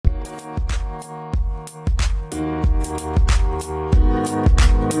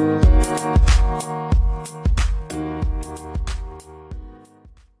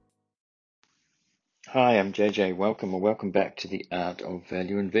Hi, I'm JJ. Welcome back to the Art of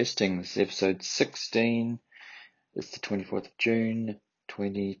Value Investing. This is episode 16. It's the 24th of June,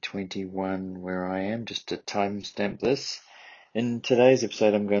 2021, where I am, just to timestamp this. In today's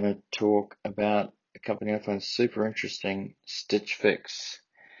episode, I'm going to talk about a company I find super interesting, Stitch Fix.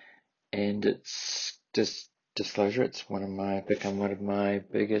 And it's just disclosure, it's become one of my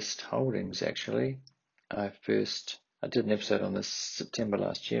biggest holdings, actually. I did an episode on this September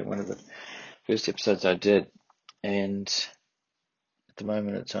last year, one of the first episodes I did. And at the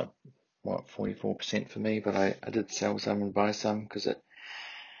moment it's up, 44% for me, but I did sell some and buy some because it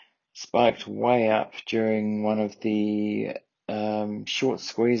spiked way up during one of the short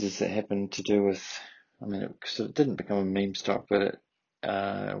squeezes that happened to do with, it didn't become a meme stock, but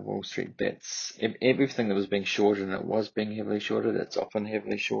Wall Street bets, everything that was being shorted, and it was being heavily shorted, it's often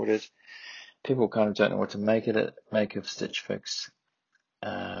heavily shorted. People kind of don't know what to make of Stitch Fix.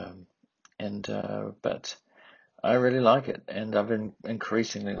 But I really like it, and I've been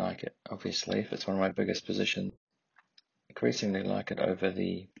increasingly like it, obviously, if it's one of my biggest positions, increasingly like it over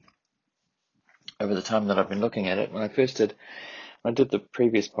the time that I've been looking at it. When I did the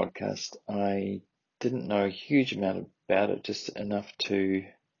previous podcast, I didn't know a huge amount about it, just enough to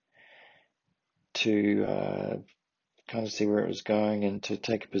kind of see where it was going and to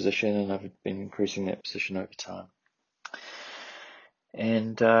take a position, and I've been increasing that position over time.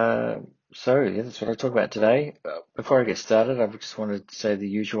 And that's what I'll talk about today. Before I get started, I just wanted to say the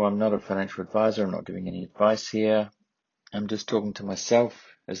usual. I'm not a financial advisor. I'm not giving any advice here. I'm just talking to myself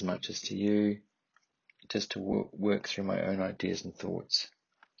as much as to you, just to work through my own ideas and thoughts.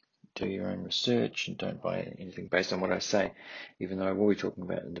 Do your own research and don't buy anything based on what I say, even though I will be talking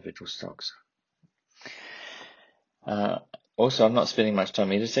about individual stocks. Also, I'm not spending much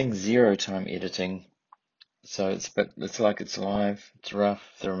time editing, 0 time editing. So it's like it's live, it's rough,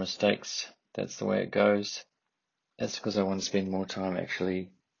 there are mistakes, that's the way it goes. That's because I want to spend more time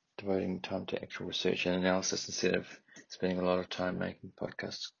actually devoting time to actual research and analysis instead of spending a lot of time making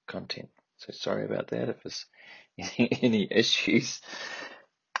podcast content. So sorry about that if there's any issues.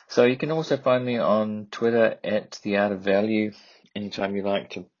 So you can also find me on Twitter at The Art of Value anytime you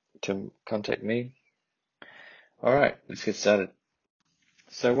like to contact me. Alright, let's get started.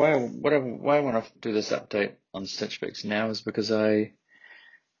 So why I want to do this update on Stitch Fix now is because I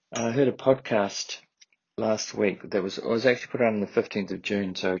heard a podcast last week that was actually put out on the 15th of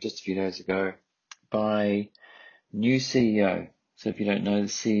June, so just a few days ago, by new CEO. So if you don't know, the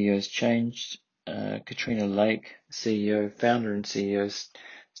CEO's changed. Katrina Lake, founder and CEO,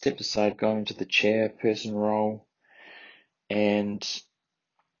 stepped aside, going into the chairperson role, and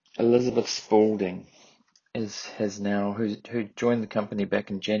Elizabeth Spaulding who joined the company back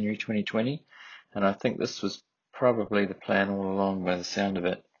in January 2020, and I think this was probably the plan all along by the sound of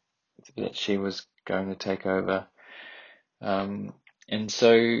it, that she was going to take over. And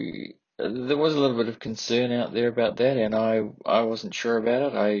so there was a little bit of concern out there about that, and I wasn't sure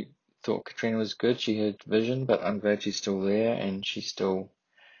about it. I thought Katrina was good, she had vision, but I'm glad she's still there, and she still,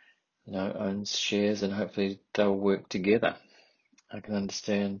 owns shares, and hopefully they'll work together. I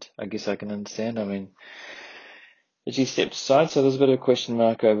guess I can understand. But she stepped aside, so there's a bit of a question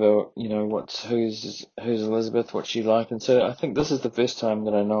mark over, who's Elizabeth, what's she like, and so I think this is the first time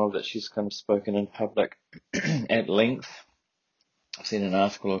that I know that she's kind of spoken in public at length. I've seen an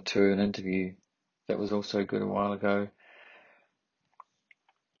article or two, an interview that was also good a while ago.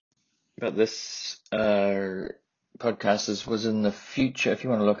 But this podcast was in the future, if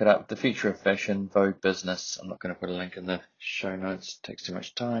you want to look it up, The Future of Fashion, Vogue Business. I'm not going to put a link in the show notes, it takes too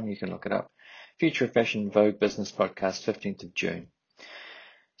much time, you can look it up. Future of Fashion, Vogue Business podcast, 15th of June.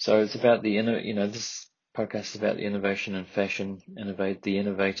 So it's about this podcast is about the innovation in fashion, the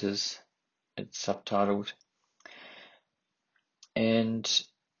innovators, it's subtitled. And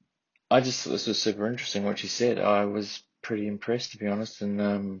I just thought this was super interesting what she said. I was pretty impressed, to be honest, and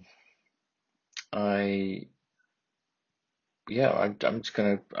I'm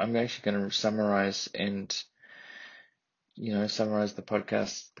actually gonna summarize the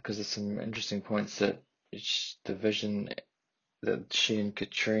podcast, because there's some interesting points that the vision that she and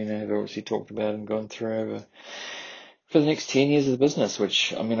Katrina have obviously talked about and gone through over for the next 10 years of the business,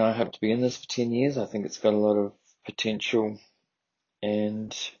 which, I hope to be in this for 10 years. I think it's got a lot of potential,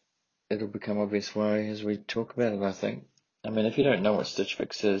 and it'll become obvious why as we talk about it, I think. If you don't know what Stitch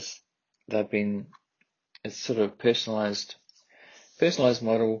Fix is, it's sort of personalized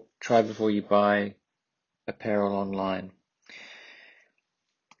model, try before you buy apparel online.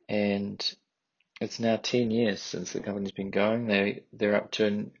 And it's now 10 years since the company's been going. They're up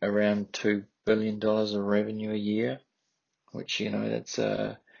to around $2 billion of revenue a year, which, that's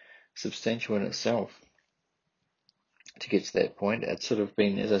substantial in itself. to get to that point. It's sort of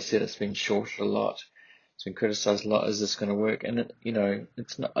been, as I said, it's been shorted a lot. It's been criticised a lot. Is this going to work? And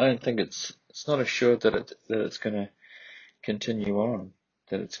it's not. I don't think it's not assured that it's going to continue on,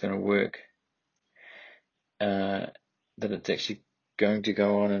 that it's going to work, that it's actually going to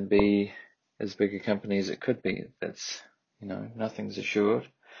go on and be as big a company as it could be. That's, nothing's assured.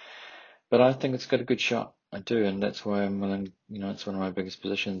 But I think it's got a good shot. I do, and that's why I'm willing, it's one of my biggest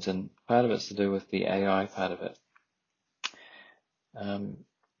positions, and part of it's to do with the AI part of it.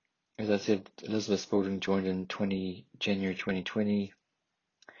 As I said, Elizabeth Spaulding joined in January 2020.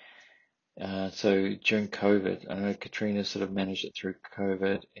 So during COVID, I know Katrina sort of managed it through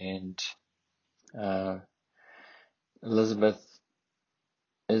COVID, and Elizabeth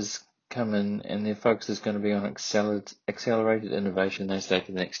is coming, and their focus is going to be on accelerated innovation, they say,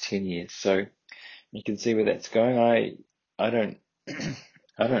 for the next 10 years. So you can see where that's going. I don't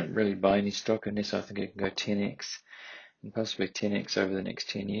I don't really buy any stock unless I think it can go 10x and possibly 10x over the next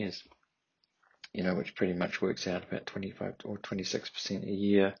 10 years. Which pretty much works out about 25 or 26% a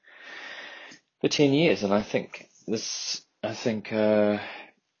year for 10 years. And I think Stitch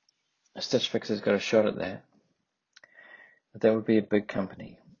Fix has got a shot at that. But that would be a big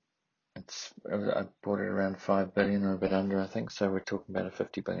company. I bought it around $5 billion or a bit under, I think. So we're talking about a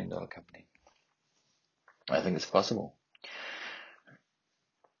 $50 billion company. I think it's possible.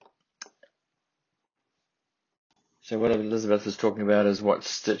 So what Elizabeth is talking about is what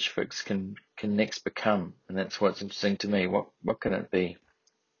Stitch Fix can next become, and that's what's interesting to me. What can it be?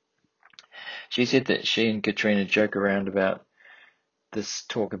 She said that she and Katrina joke around about this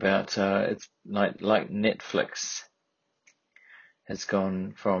talk about it's like Netflix has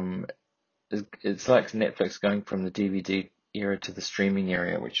gone from, it's like Netflix going from the DVD era to the streaming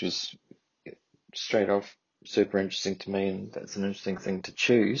era, which was straight off super interesting to me, and that's an interesting thing to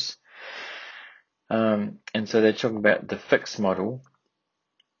choose. And so they're talking about the Fix model,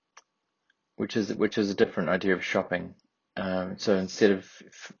 which is a different idea of shopping. So instead of,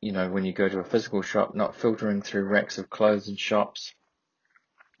 when you go to a physical shop, not filtering through racks of clothes in shops,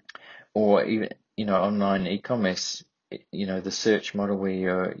 or even, online e-commerce, the search model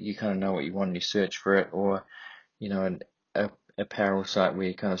where you kind of know what you want and you search for it, or, an apparel site where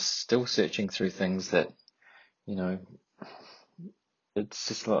you're kind of still searching through things that, it's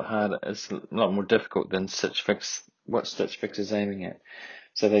just a lot harder. It's a lot more difficult than Stitch Fix, what Stitch Fix is aiming at.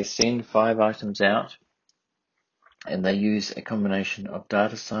 So they send 5 items out, and they use a combination of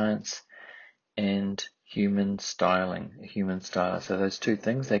data science and human styling, a human styler. So those two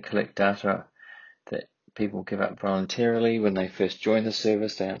things, they collect data that people give up voluntarily when they first join the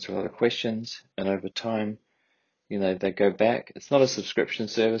service. They answer a lot of questions, and over time, they go back. It's not a subscription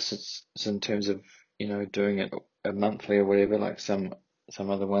service. It's in terms of, doing it a monthly or whatever, like some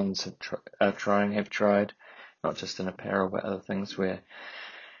other ones have tried, not just in apparel but other things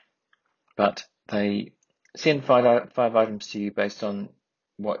but they send five items to you based on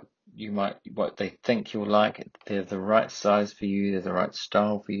what they think you'll like. They're the right size for you, they're the right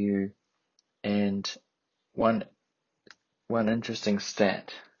style for you. And one interesting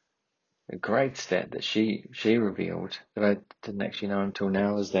stat, a great stat that she revealed that I didn't actually know until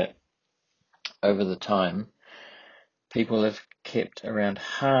now, is that over the time, people have kept around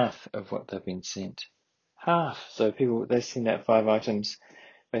half of what they've been sent. Half. So they send out 5 items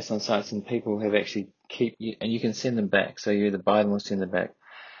based on sites, and people have actually and you can send them back. So you either buy them or send them back.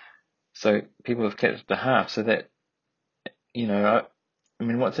 So people have kept the half. So that,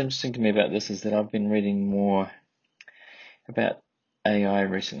 what's interesting to me about this is that I've been reading more about AI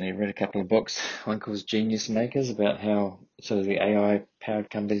recently. I read a couple of books. One called Genius Makers, about how sort of the AI-powered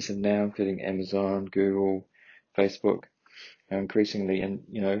companies have now, including Amazon, Google, Facebook, are increasingly, and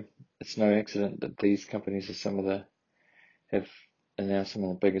it's no accident that these companies are now some of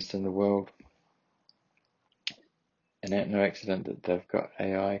the biggest in the world, and no accident that they've got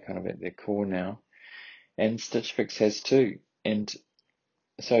AI kind of at their core now, and Stitch Fix has too. And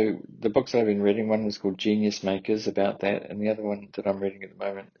so the books that I've been reading, one was called Genius Makers, about that, and the other one that I'm reading at the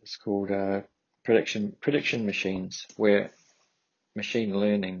moment is called Prediction Machines, where machine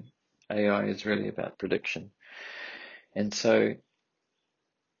learning, AI, is really about prediction. And so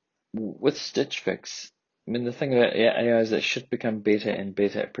with Stitch Fix, the thing about AI is that it should become better and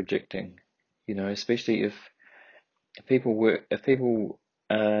better at predicting, especially if people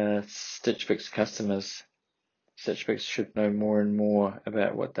Stitch Fix customers. Stitch Fix should know more and more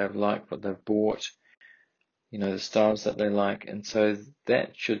about what they've liked, what they've bought, the styles that they like, and so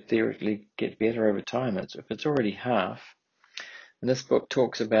that should theoretically get better over time. If it's already half, and this book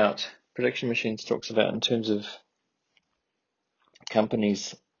talks about, Prediction Machines talks about, in terms of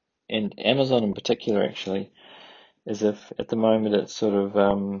companies, and Amazon in particular actually, is if at the moment it's sort of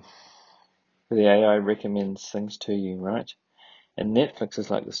the AI recommends things to you, right? And Netflix is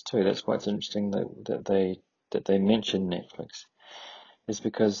like this too. That's why it's interesting that they mention Netflix, is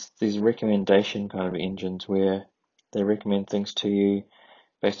because these recommendation kind of engines where they recommend things to you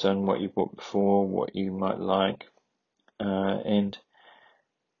based on what you bought before, what you might like, and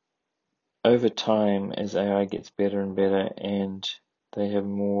over time, as AI gets better and better and they have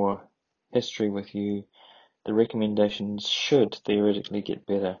more history with you, the recommendations should theoretically get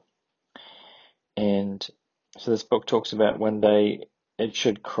better. And so this book talks about one day it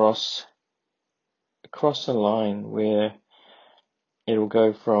should cross a line where it'll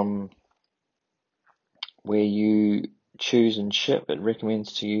go from where you choose and ship, it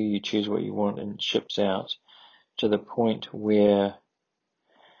recommends to you, you choose what you want and it ships out, to the point where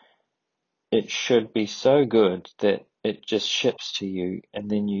it should be so good that it just ships to you and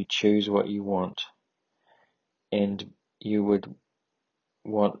then you choose what you want, and you would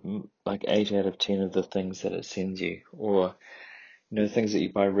want like 8 out of 10 of the things that it sends you, or things that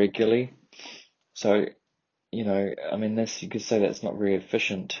you buy regularly. So I mean, you could say that's not very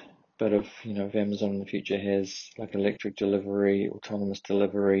efficient, but if Amazon in the future has like electric delivery, autonomous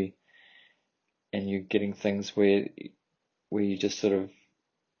delivery, and you're getting things where you just sort of,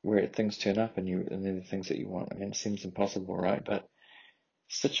 where things turn up and they're the things that you want. I mean, it seems impossible, right? But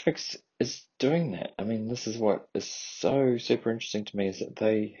Stitch Fix is doing that. I mean, this is what is so super interesting to me, is that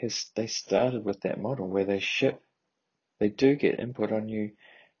they started with that model where they do get input on you.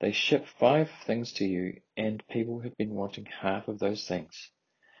 They ship 5 things to you, and people have been wanting half of those things.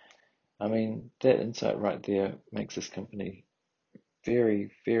 I mean, that insight right there makes this company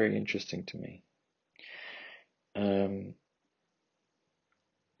very, very interesting to me. I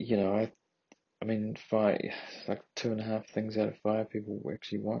mean, like 2.5 things out of 5 people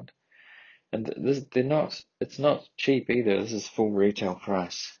actually want. And it's not cheap either. This is full retail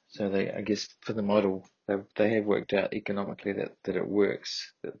price. So I guess for the model, they have worked out economically that it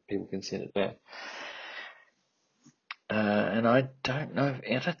works, that people can send it back. And I don't know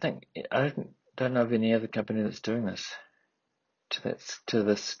don't know of any other company that's doing this to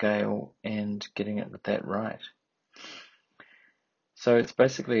this scale and getting it that right. So it's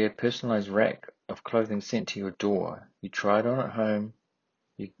basically a personalized rack of clothing sent to your door. You try it on at home.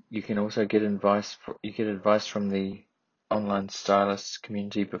 You can also get advice from the online stylist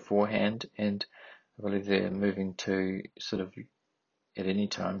community beforehand, and I believe they're moving to sort of at any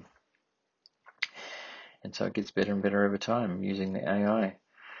time. And so it gets better and better over time using the AI.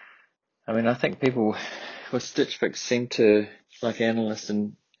 I mean, I think people with Stitch Fix seem to, like analysts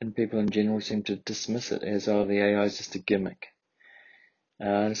and people in general, seem to dismiss it as, oh, the AI is just a gimmick.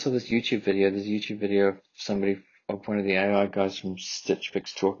 I saw this YouTube video. There's a YouTube video of one of the AI guys from Stitch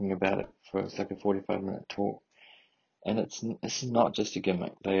Fix talking about it. It's like a 45-minute talk, and it's not just a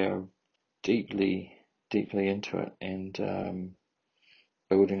gimmick. They are deeply, deeply into it and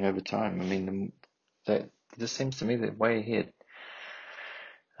building over time. I mean, that just seems to me they're way ahead.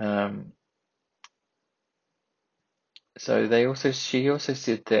 So she also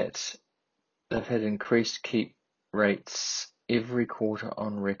said that they've had increased keep rates every quarter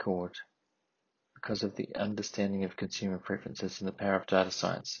on record because of the understanding of consumer preferences and the power of data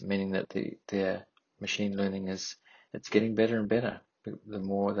science, meaning that their machine learning it's getting better and better the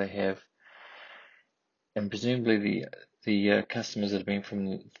more they have, and presumably the customers that have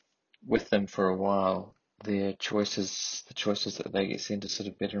been with them for a while, the choices that they get sent are sort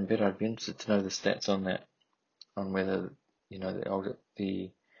of better and better. I'd be interested to know the stats on that, on whether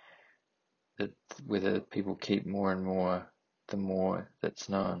whether people keep more and more the more that's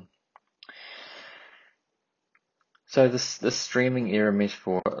known. So this streaming era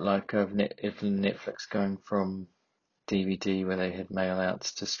metaphor, like of Netflix going from DVD where they had mail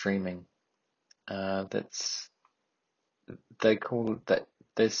outs to streaming, they're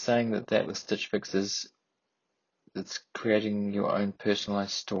saying that with Stitch Fix it's creating your own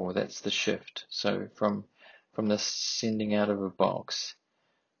personalized store. That's the shift. So from the sending out of a box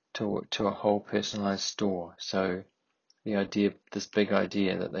to a whole personalized store. So this big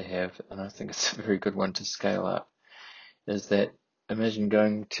idea that they have, and I think it's a very good one to scale up, is that imagine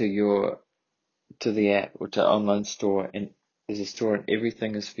going to the app or to online store, and there's a store and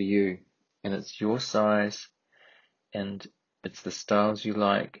everything is for you, and it's your size and it's the styles you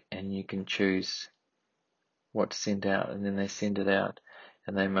like, and you can choose what to send out, and then they send it out,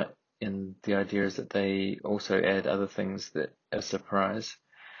 and the idea is that they also add other things that are a surprise,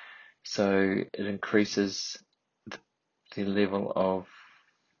 so it increases the level of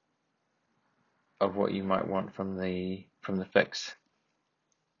what you might want from the fix.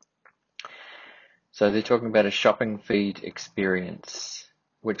 So they're talking about a shopping feed experience,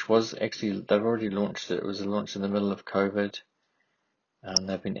 which was actually, they've already launched it. It was launched in the middle of COVID.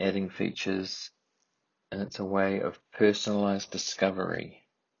 They've been adding features, and it's a way of personalized discovery,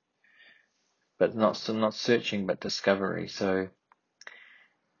 but not searching, but discovery. So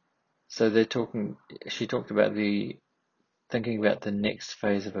they're talking. She talked about thinking about the next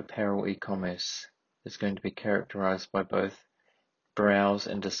phase of apparel e-commerce is going to be characterized by both browse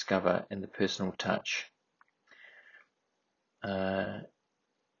and discover and the personal touch.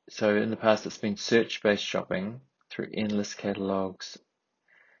 So in the past, it's been search-based shopping through endless catalogs,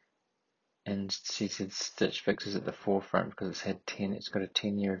 and she said Stitch Fix is at the forefront because it's got a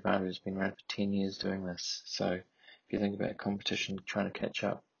 10-year advantage. It's been around for 10 years doing this. So if you think about competition trying to catch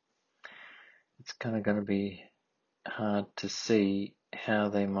up, it's kind of going to be hard to see how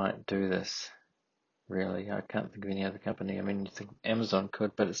they might do this. Really, I can't think of any other company. I mean, you think Amazon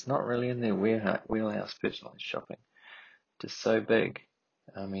could, but it's not really in their wheelhouse, personalized shopping. Just so big.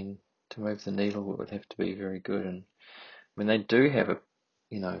 I mean, to move the needle, it would have to be very good. And I mean, they do have a,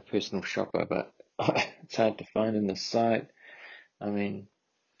 personal shopper, but it's hard to find in the site. I mean,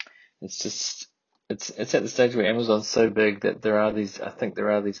 it's at the stage where Amazon's so big that I think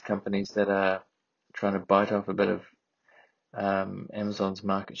there are these companies that are trying to bite off a bit of Amazon's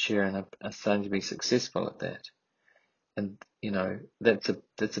market share and are starting to be successful at that. And they're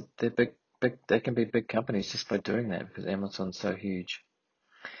big. They can be big companies just by doing that because Amazon's so huge.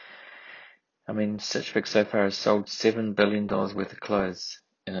 I mean, Stitch Fix so far has sold $7 billion worth of clothes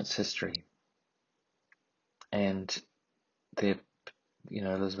in its history, and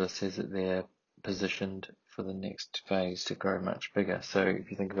Elizabeth says that they're positioned for the next phase to grow much bigger. So if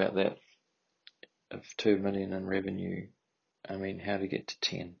you think about that, of 2 million in revenue, I mean, how to get to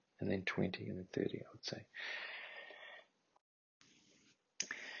 10 and then 20 and then 30, I would say.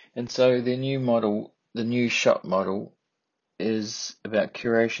 And so the new shop model is about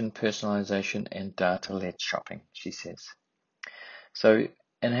curation, personalization, and data-led shopping, she says. So,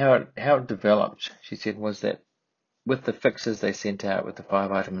 and how it developed, she said, was that with the fixes they sent out with the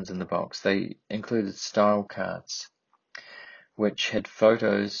 5 items in the box, they included style cards, which had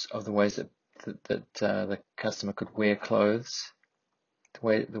photos of the ways that the customer could wear clothes,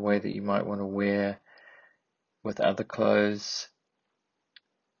 the way that you might want to wear with other clothes,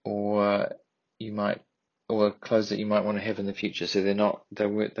 or clothes that you might want to have in the future. So they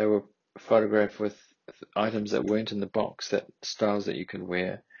were photographed with items that weren't in the box, that styles that you could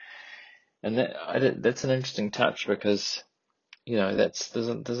wear. And that's an interesting touch because, there's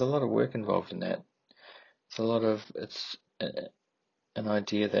a lot of work involved in that. It's an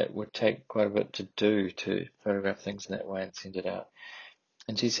idea that would take quite a bit to do, to photograph things in that way and send it out.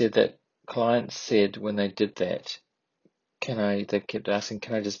 And she said that clients said when they did that, they kept asking,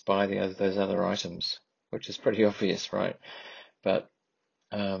 can I just buy those other items? Which is pretty obvious, right? But,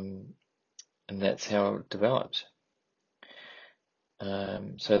 and that's how it developed.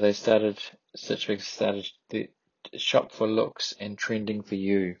 So Stitch Fix started the shop for looks and trending for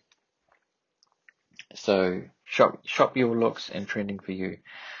you. So shop your looks and trending for you.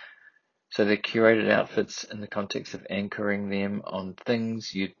 So they curated outfits in the context of anchoring them on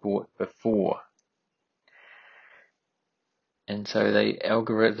things you'd bought before. And so they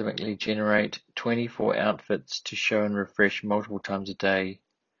algorithmically generate 24 outfits to show and refresh multiple times a day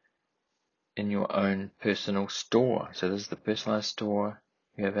in your own personal store. So this is the personalized store.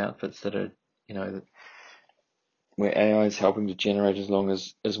 You have outfits that are, where AI is helping to generate as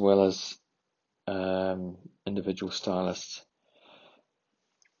well as individual stylists.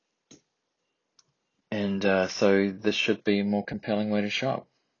 And so this should be a more compelling way to shop,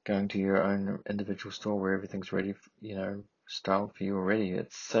 going to your own individual store where everything's ready, styled for you already.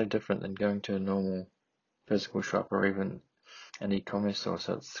 It's so different than going to a normal physical shop or even an e-commerce store.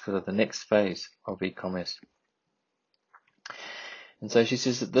 So it's sort of the next phase of e-commerce. And so she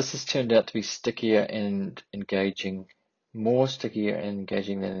says that this has turned out to be more stickier and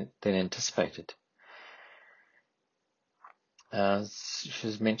engaging than anticipated.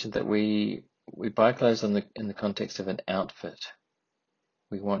 She's mentioned that we buy clothes in the context of an outfit.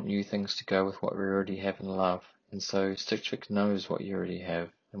 We want new things to go with what we already have and love. And so Stitch Fix knows what you already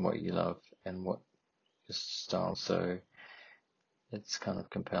have and what you love and what your style. So it's kind of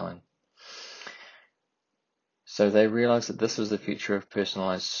compelling. So they realized that this was the future of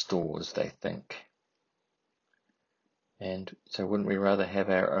personalized stores, they think. And so wouldn't we rather have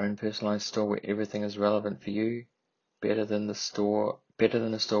our own personalized store where everything is relevant for you, better than a store where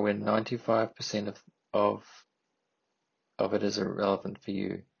 95% of it is irrelevant for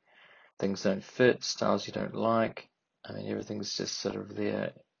you. Things don't fit, styles you don't like. I mean, everything's just sort of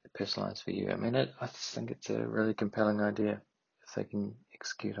there personalized for you. I mean, I just think it's a really compelling idea if they can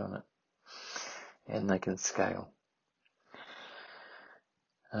execute on it and they can scale.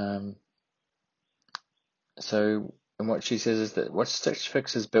 So, and what she says is that what Stitch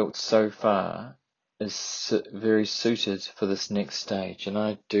Fix has built so far is very suited for this next stage, and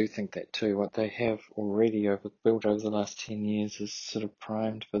I do think that too. What they have already built over the last 10 years is sort of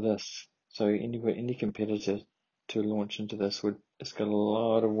primed for this. So any competitor to launch into this it's got a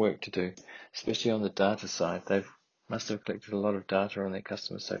lot of work to do, especially on the data side. They must have collected a lot of data on their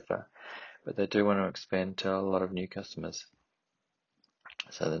customers so far, but they do want to expand to a lot of new customers.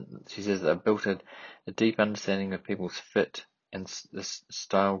 So she says they've built a deep understanding of people's fit and this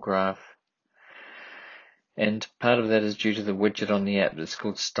style graph. And part of that is due to the widget on the app that's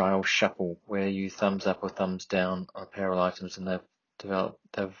called Style Shuffle, where you thumbs up or thumbs down on apparel items, and they've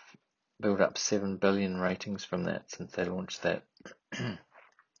built up 7 billion ratings from that since they launched that.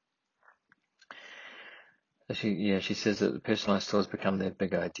 She says that the personalized stores become their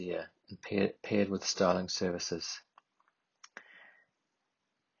big idea, and paired with styling services.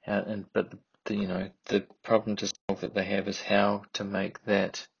 But the problem to solve that they have is how to make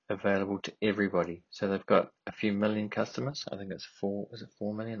that available to everybody. So they've got a few million customers. I think it's 4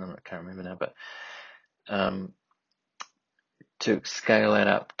 million? I can't remember now, but to scale that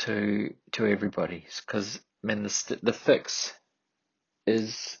up to everybody, because the fix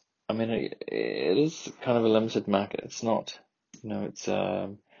is, it is kind of a limited market. It's not, it's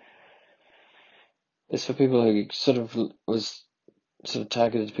for people who sort of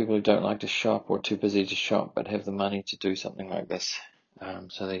targeted to people who don't like to shop or too busy to shop but have the money to do something like this.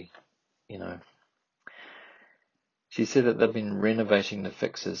 So they, she said that they've been renovating the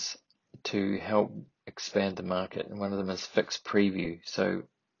fixes to help expand the market, and one of them is Fix Preview. So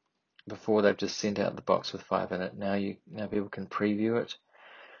before they've just sent out the box with 5 in it. Now people can preview it.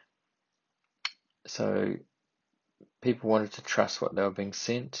 So people wanted to trust what they were being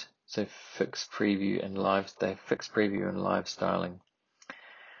sent. So Fix Preview and live styling.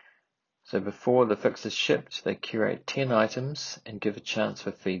 So before the fix is shipped, they curate 10 items and give a chance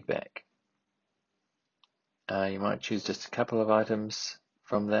for feedback. You might choose just a couple of items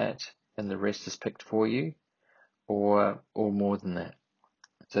from that, and the rest is picked for you, or more than that.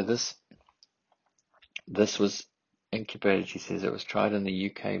 So this was incubated, she says. It was tried in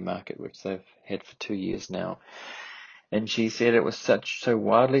the UK market, which they've had for 2 years now. And she said it was so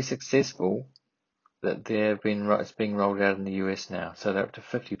wildly successful that it's being rolled out in the US now. So they're up to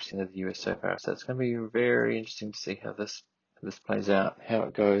 50% of the US so far. So it's going to be very interesting to see how this plays out, how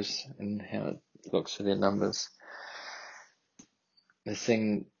it goes, and how it looks for their numbers.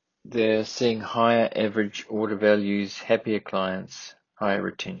 They're seeing higher average order values, happier clients, higher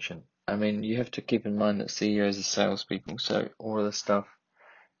retention. You have to keep in mind that CEOs are salespeople, so all of this stuff,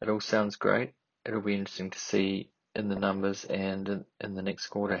 it all sounds great. It'll be interesting to see in the numbers and in the next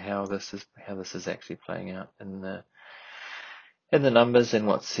quarter how this is actually playing out in the numbers and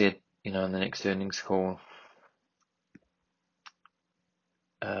what's said, in the next earnings call.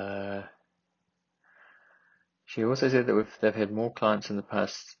 She also said that they've had more clients in the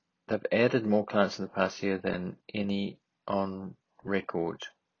past. They've added more clients in the past year than any on record.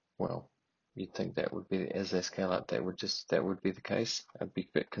 Well, you'd think that would be, as they scale up, that would be the case. I'd be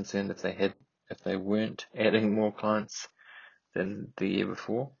a bit concerned if they weren't adding more clients than the year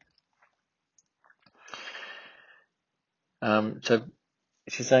before. So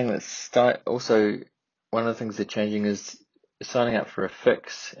she's saying that also one of the things they're changing is signing up for a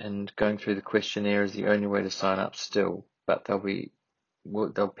fix and going through the questionnaire is the only way to sign up still, but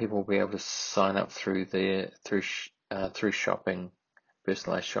people will be able to sign up through shopping,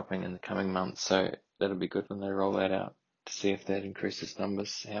 personalized shopping in the coming months. So that'll be good when they roll that out to see if that increases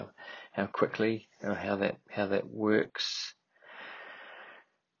numbers, how quickly or how that works.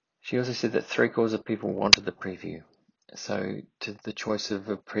 She also said that 3/4 of people wanted the preview. So to the choice of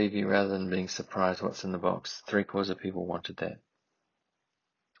a preview rather than being surprised what's in the box, 3/4 of people wanted that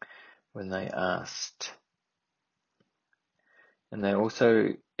when they asked. And they're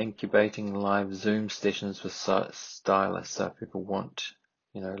also incubating live Zoom sessions with stylists. So if people want,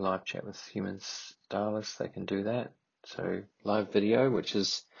 live chat with human stylists, they can do that. So live video, which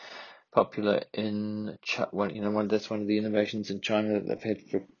is popular in that's one of the innovations in China that they've had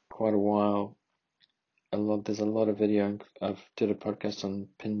for quite a while. There's a lot of video. I've did a podcast on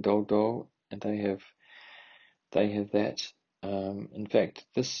Pinduoduo, and they have that. In fact,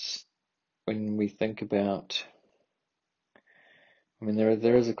 when we think about,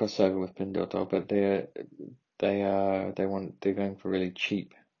 there is a crossover with Pinduoduo, but they're going for really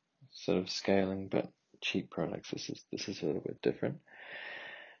cheap sort of scaling, but cheap products. This is a little bit different.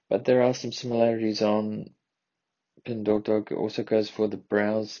 But there are some similarities on Pinduoduo. Also goes for the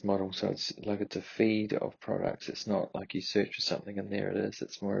browse model, so it's a feed of products. It's not like you search for something and there it is.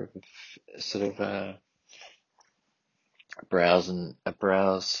 It's more of a sort of a browse and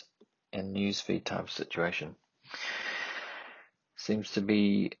newsfeed type of situation. Seems to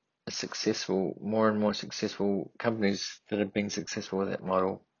be more and more successful companies that have been successful with that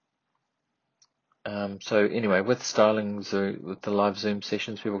model. So anyway, with with the live Zoom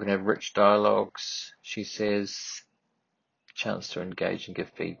sessions, people can have rich dialogues. She says, chance to engage and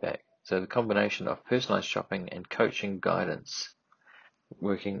give feedback. So the combination of personalized shopping and coaching guidance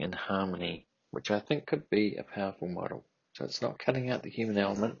working in harmony, which I think could be a powerful model. So it's not cutting out the human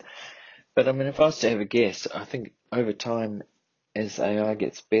element. But I mean, if I was to have a guess, I think over time, as AI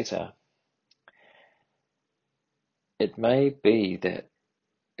gets better, it may be that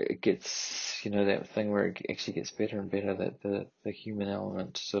it gets, that thing where it actually gets better and better, that the human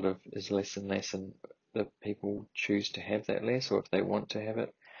element sort of is less and less, and the people choose to have that less, or if they want to have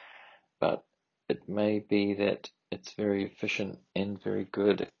it. But it may be that it's very efficient and very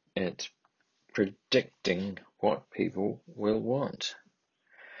good at predicting what people will want.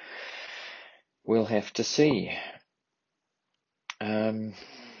 We'll have to see.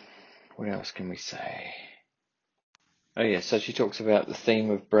 What else can we say? Oh yeah, so she talks about the theme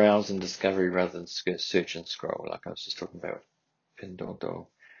of browse and discovery rather than search and scroll, like I was just talking about Pinduoduo.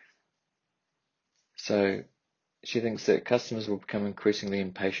 So she thinks that customers will become increasingly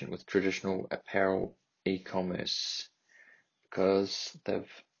impatient with traditional apparel e-commerce because they've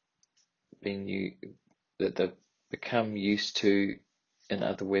become used to in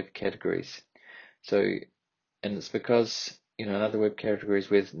other web categories. So, and it's because, in other web categories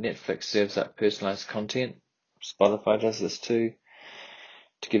where Netflix serves up personalized content, Spotify does this too,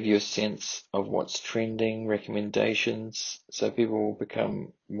 to give you a sense of what's trending, recommendations. So people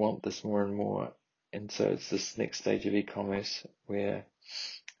will want this more and more. And so it's this next stage of e-commerce where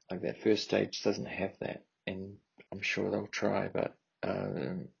like that first stage doesn't have that. And I'm sure they'll try, but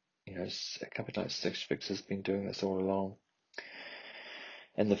a company like Stitch Fix has been doing this all along.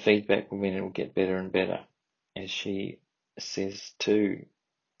 And the feedback will mean it will get better and better, as she says too.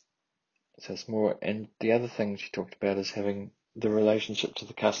 So it's more, and the other thing she talked about is having the relationship to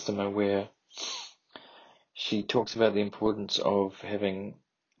the customer, where she talks about the importance of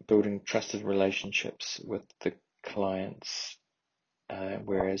building trusted relationships with the clients,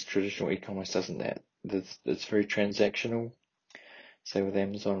 whereas traditional e-commerce doesn't that. It's very transactional. Say with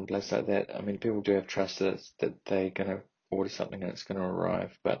Amazon and places like that, I mean, people do have trust that they're going to order something and it's going to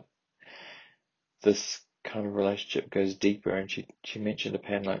arrive, but this kind of relationship goes deeper. And she mentioned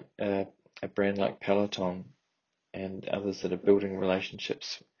a brand like Peloton and others that are building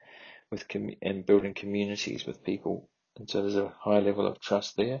relationships and building communities with people, and so there's a high level of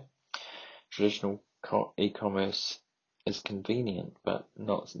trust there. Traditional e-commerce is convenient, but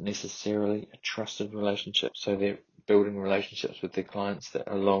not necessarily a trusted relationship. So they're building relationships with their clients that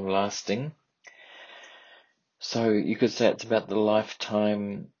are long lasting. So you could say it's about the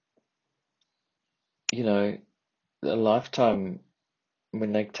lifetime, the lifetime,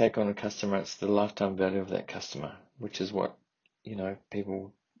 when they take on a customer, it's the lifetime value of that customer, which is what,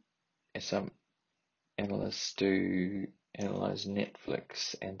 people, some analysts do analyze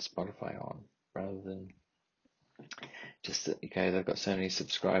Netflix and Spotify on, rather than just that, okay, they've got so many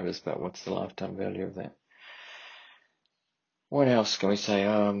subscribers, but what's the lifetime value of that? What else can we say?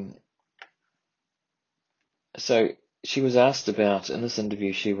 So she was asked about, in this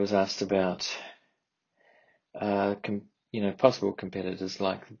interview, possible competitors,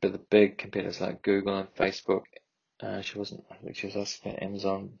 like the big competitors like Google and Facebook. I think she was asked about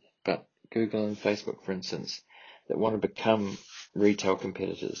Amazon, but Google and Facebook, for instance, that want to become retail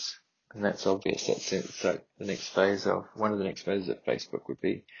competitors. And that's obvious. So one of the next phases of Facebook would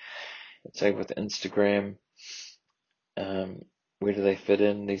be, let's say, with Instagram, where do they fit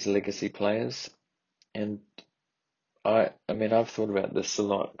in, these legacy players? And I mean, I've thought about this a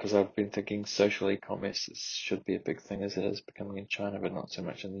lot because I've been thinking social e-commerce should be a big thing, as it is becoming in China, but not so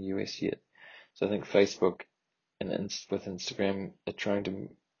much in the US yet. So I think Facebook and with Instagram are trying to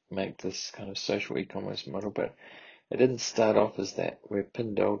make this kind of social e-commerce model, but it didn't start off as that, where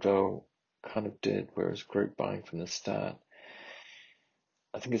Pinduoduo kind of did, whereas group buying from the start.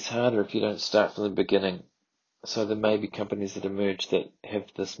 I think it's harder if you don't start from the beginning. So there may be companies that emerge that have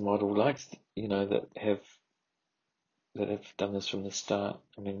this model, like, that have done this from the start.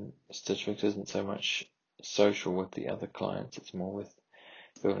 I mean, Stitch Fix isn't so much social with the other clients, it's more with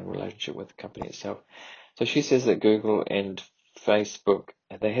building a relationship with the company itself. So she says that Google and Facebook,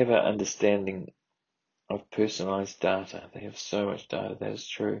 they have an understanding of personalized data. They have so much data, that is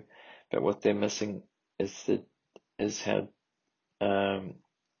true. But what they're missing is how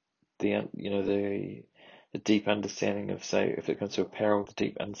the deep understanding of, say, if it comes to apparel, the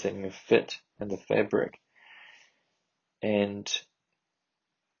deep understanding of fit and the fabric, and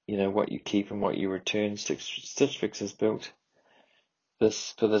what you keep and what you return. Stitch Fix has built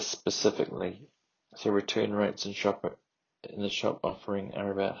this for this specifically. So return rates in the shop offering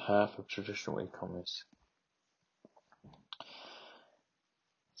are about half of traditional e-commerce.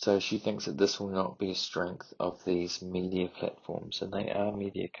 So she thinks that this will not be a strength of these media platforms, and they are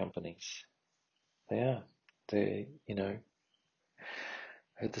media companies. They are. I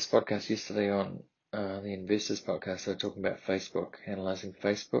heard this podcast yesterday on the Investors podcast. They were talking about Facebook, analyzing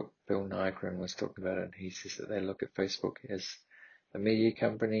Facebook. Bill Nygren was talking about it, and he says that they look at Facebook as a media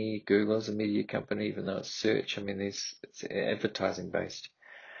company. Google is a media company, even though it's search. I mean, it's advertising based.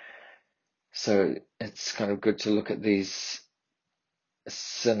 So it's kind of good to look at these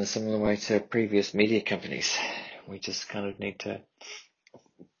in a similar way to previous media companies. We just kind of need to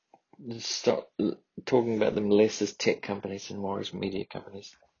stop talking about them less as tech companies and more as media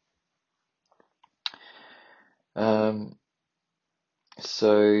companies.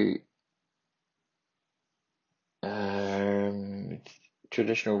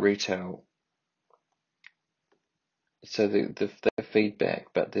 Traditional retail. So the feedback,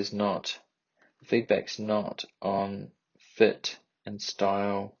 but the feedback's not on fit and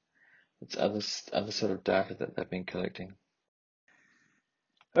style. It's other sort of data that they've been collecting.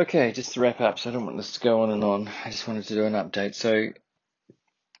 Okay, just to wrap up, so I don't want this to go on and on. I just wanted to do an update. So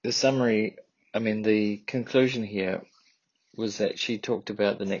the summary, the conclusion here was that she talked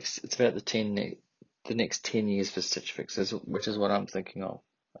about it's about the next 10 years for Stitch Fix, which is what I'm thinking of.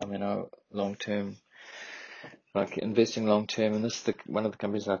 Long term, like investing long term, and this is one of the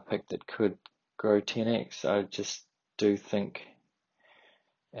companies I've picked that could grow 10x. I just do think,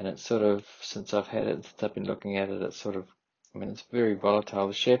 and it's sort of, since I've been looking at it, it's sort of, it's very volatile.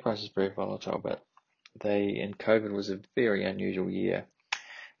 The share price is very volatile, but in COVID was a very unusual year.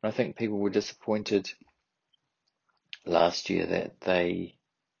 And I think people were disappointed last year that a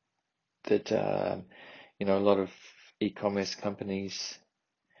lot of e-commerce companies,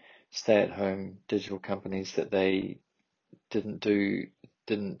 stay-at-home digital companies, that they didn't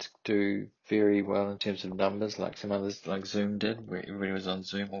do very well in terms of numbers, like some others, like Zoom did, where everybody was on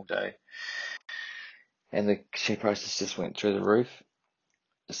Zoom all day, and the share prices just went through the roof.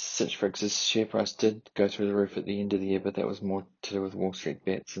 Stitch Fix's share price did go through the roof at the end of the year, but that was more to do with Wall Street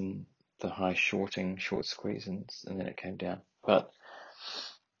bets and the high short squeeze, and then it came down. But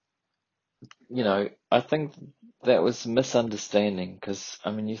I think that was misunderstanding, because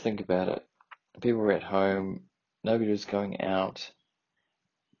you think about it, people were at home, nobody was going out,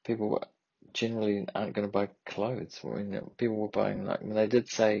 people generally aren't going to buy clothes. People were buying, they did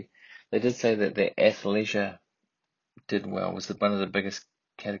say that their athleisure did well, was one of the biggest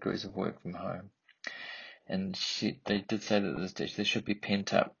categories of work from home, and they did say that there should be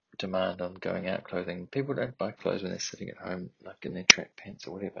pent up demand on going out clothing. People don't buy clothes when they're sitting at home, like in their track pants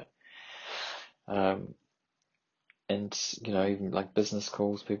or whatever. And even like business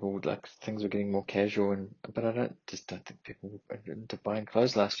calls, people would things were getting more casual, but I don't think people were into buying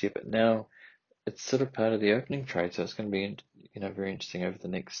clothes last year. But now it's sort of part of the opening trade, so it's going to be very interesting over the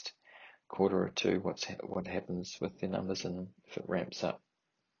next quarter or two what happens with the numbers and if it ramps up.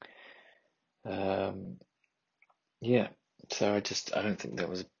 Yeah. So I don't think that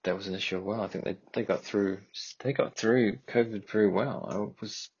was an issue. Well, I think they got through COVID very well. I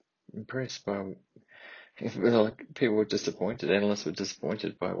was impressed by. People were disappointed. Analysts were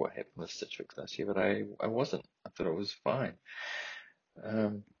disappointed by what happened with Stitch Fix last year, but I wasn't. I thought it was fine.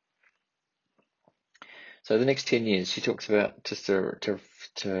 So the next 10 years, she talks about, just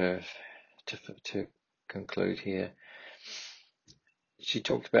to conclude here. She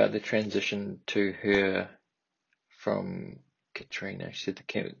talked about the transition to her from Katrina. She said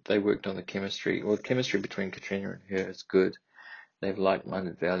they worked on the chemistry, or the chemistry between Katrina and her is good. They have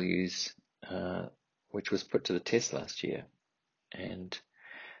like-minded values, which was put to the test last year,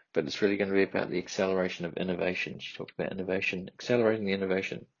 but it's really going to be about the acceleration of innovation. She talked about innovation, accelerating the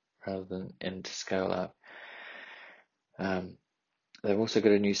innovation and to scale up. They've also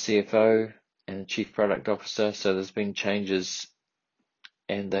got a new CFO and a chief product officer, so there's been changes,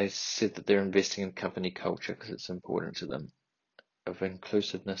 and they said that they're investing in company culture because it's important to them, of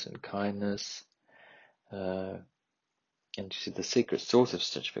inclusiveness and kindness. And she said the secret sauce of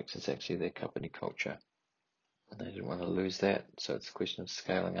Stitch Fix is actually their company culture, and they didn't want to lose that, so it's a question of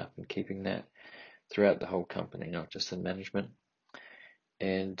scaling up and keeping that throughout the whole company, not just in management.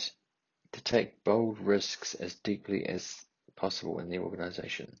 And to take bold risks as deeply as possible in the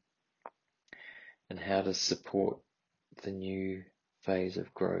organization, and how to support the new phase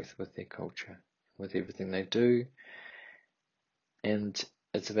of growth with their culture, with everything they do. And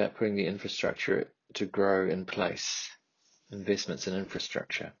it's about putting the infrastructure to grow in place, investments in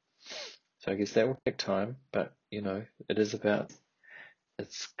infrastructure. So I guess that will take time, but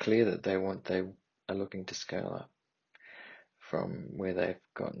it's clear that they are looking to scale up from where they've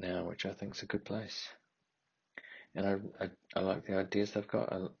got now, which I think is a good place. And I like the ideas they've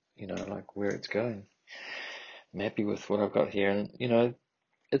got. I like where it's going. I'm happy with what I've got here, and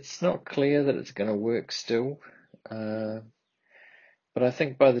it's not clear that it's going to work still. But I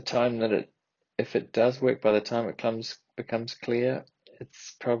think by the time that if it does work, by the time it becomes clear,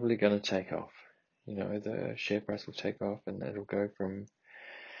 it's probably going to take off. The share price will take off, and it'll go from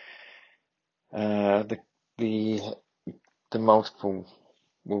the multiple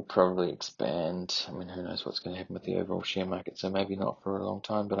will probably expand. I mean, who knows what's going to happen with the overall share market? So maybe not for a long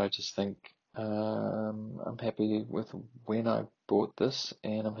time. But I just think I'm happy with when I bought this,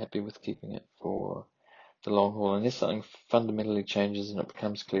 and I'm happy with keeping it for the long haul, unless something fundamentally changes and it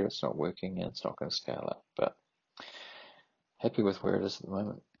becomes clear it's not working and it's not going to scale up. But happy with where it is at the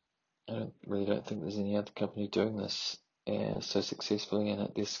moment. I really don't think there's any other company doing this so successfully and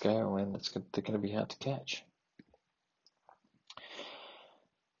at this scale, and they're going to be hard to catch.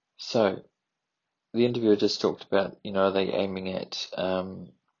 So the interviewer just talked about, are they aiming at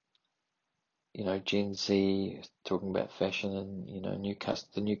Gen Z, talking about fashion and,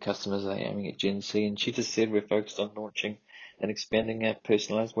 the new customers, are they aiming at Gen Z? And she just said we're focused on launching and expanding our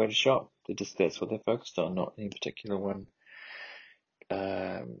personalized way to shop. That's what they're focused on, not any particular one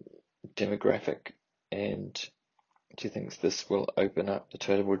demographic. And she thinks this will open up the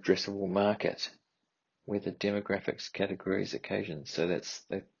total addressable market with the demographics, categories, occasions. So this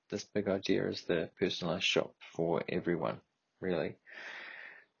big idea is the personalized shop for everyone, really.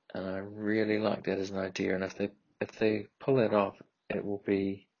 And I really like that as an idea, and if they pull that off, it will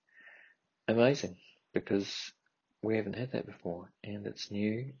be amazing, because we haven't had that before, and it's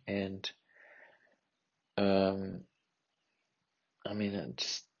new, and I mean,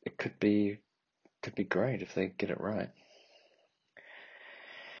 it could be great if they get it right.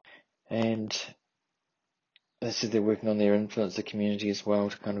 And they said they're working on their influencer community as well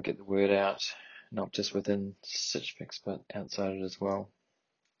to kind of get the word out, not just within Stitch Fix, but outside it as well.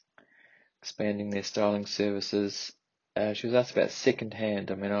 Expanding their styling services. She was asked about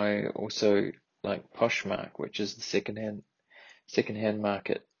secondhand. I mean, I also like Poshmark, which is the secondhand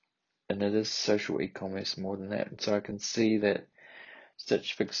market, and it is social e-commerce more than that. And so I can see that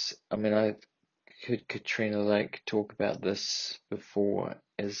Stitch Fix. I mean, I heard Katrina Lake talk about this before,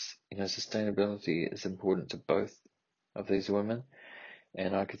 as sustainability is important to both of these women,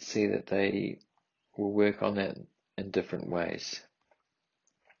 and I could see that they will work on that in different ways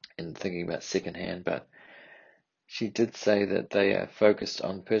in thinking about secondhand. But she did say that they are focused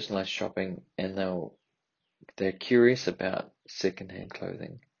on personalized shopping, and they're curious about secondhand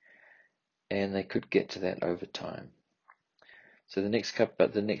clothing, and they could get to that over time. So the next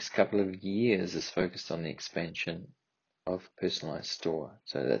couple of years is focused on the expansion of personalized store.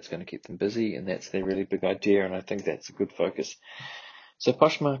 So that's going to keep them busy, and that's their really big idea, and I think that's a good focus. So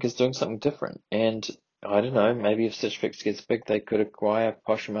Poshmark is doing something different, and I don't know, maybe if Stitch Fix gets big, they could acquire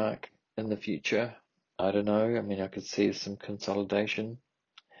Poshmark in the future. I don't know. I mean, I could see some consolidation.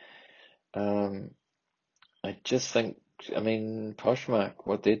 I just think, Poshmark,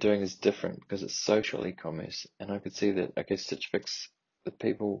 what they're doing is different because it's social e-commerce, and I could see that, Stitch Fix, the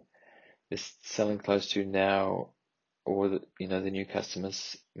people they're selling clothes to now, or the new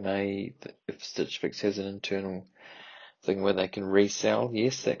customers if Stitch Fix has an internal thing where they can resell,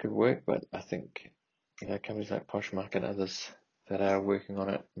 yes, that could work, but I think, companies like Poshmark and others that are working on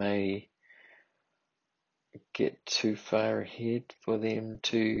it may get too far ahead for them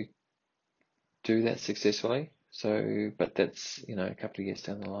to do that successfully. So, but that's, a couple of years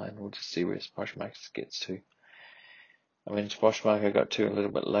down the line. We'll just see where Poshmark gets to. I mean, Poshmark I got to a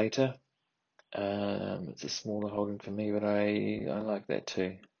little bit later. It's a smaller holding for me, but I like that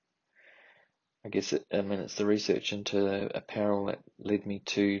too. I guess it's the research into apparel that led me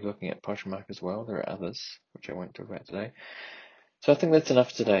to looking at Poshmark as well. There are others, which I won't talk about today. So I think that's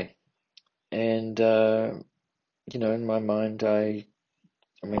enough today. And, in my mind,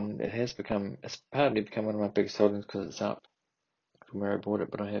 it's partly become one of my biggest holdings because it's up from where I bought it,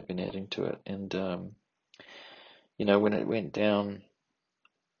 but I have been adding to it. And, when it went down,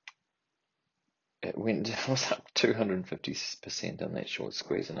 it was up 250% on that short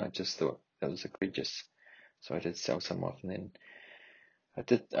squeeze, and I just thought that was egregious. So I did sell some off, and then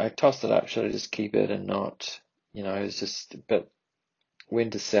I tossed it up. Should I just keep it and not, it's just, but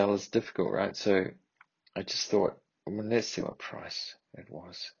when to sell is difficult, right? So I just thought, well, let's see what price it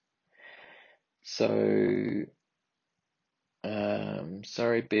was. So,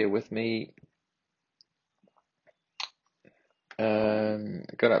 sorry, bear with me.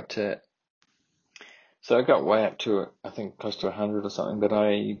 Got up to, so I got way up to, I think, close to 100 or something, but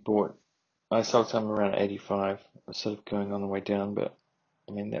I sold some around 85. I was sort of going on the way down, but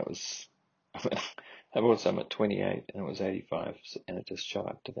I mean, that was, I bought some at 28 and it was 85, and it just shot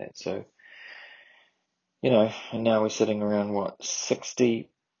up to that. So, and now we're sitting around what, 60.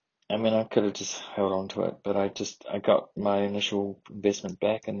 I mean, I could have just held on to it, but I got my initial investment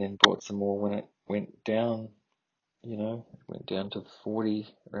back and then bought some more when it went down, it went down to 40,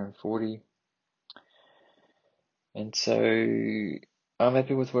 around 40. And so I'm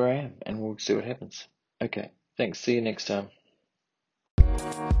happy with where I am, and we'll see what happens. Okay, thanks. See you next time.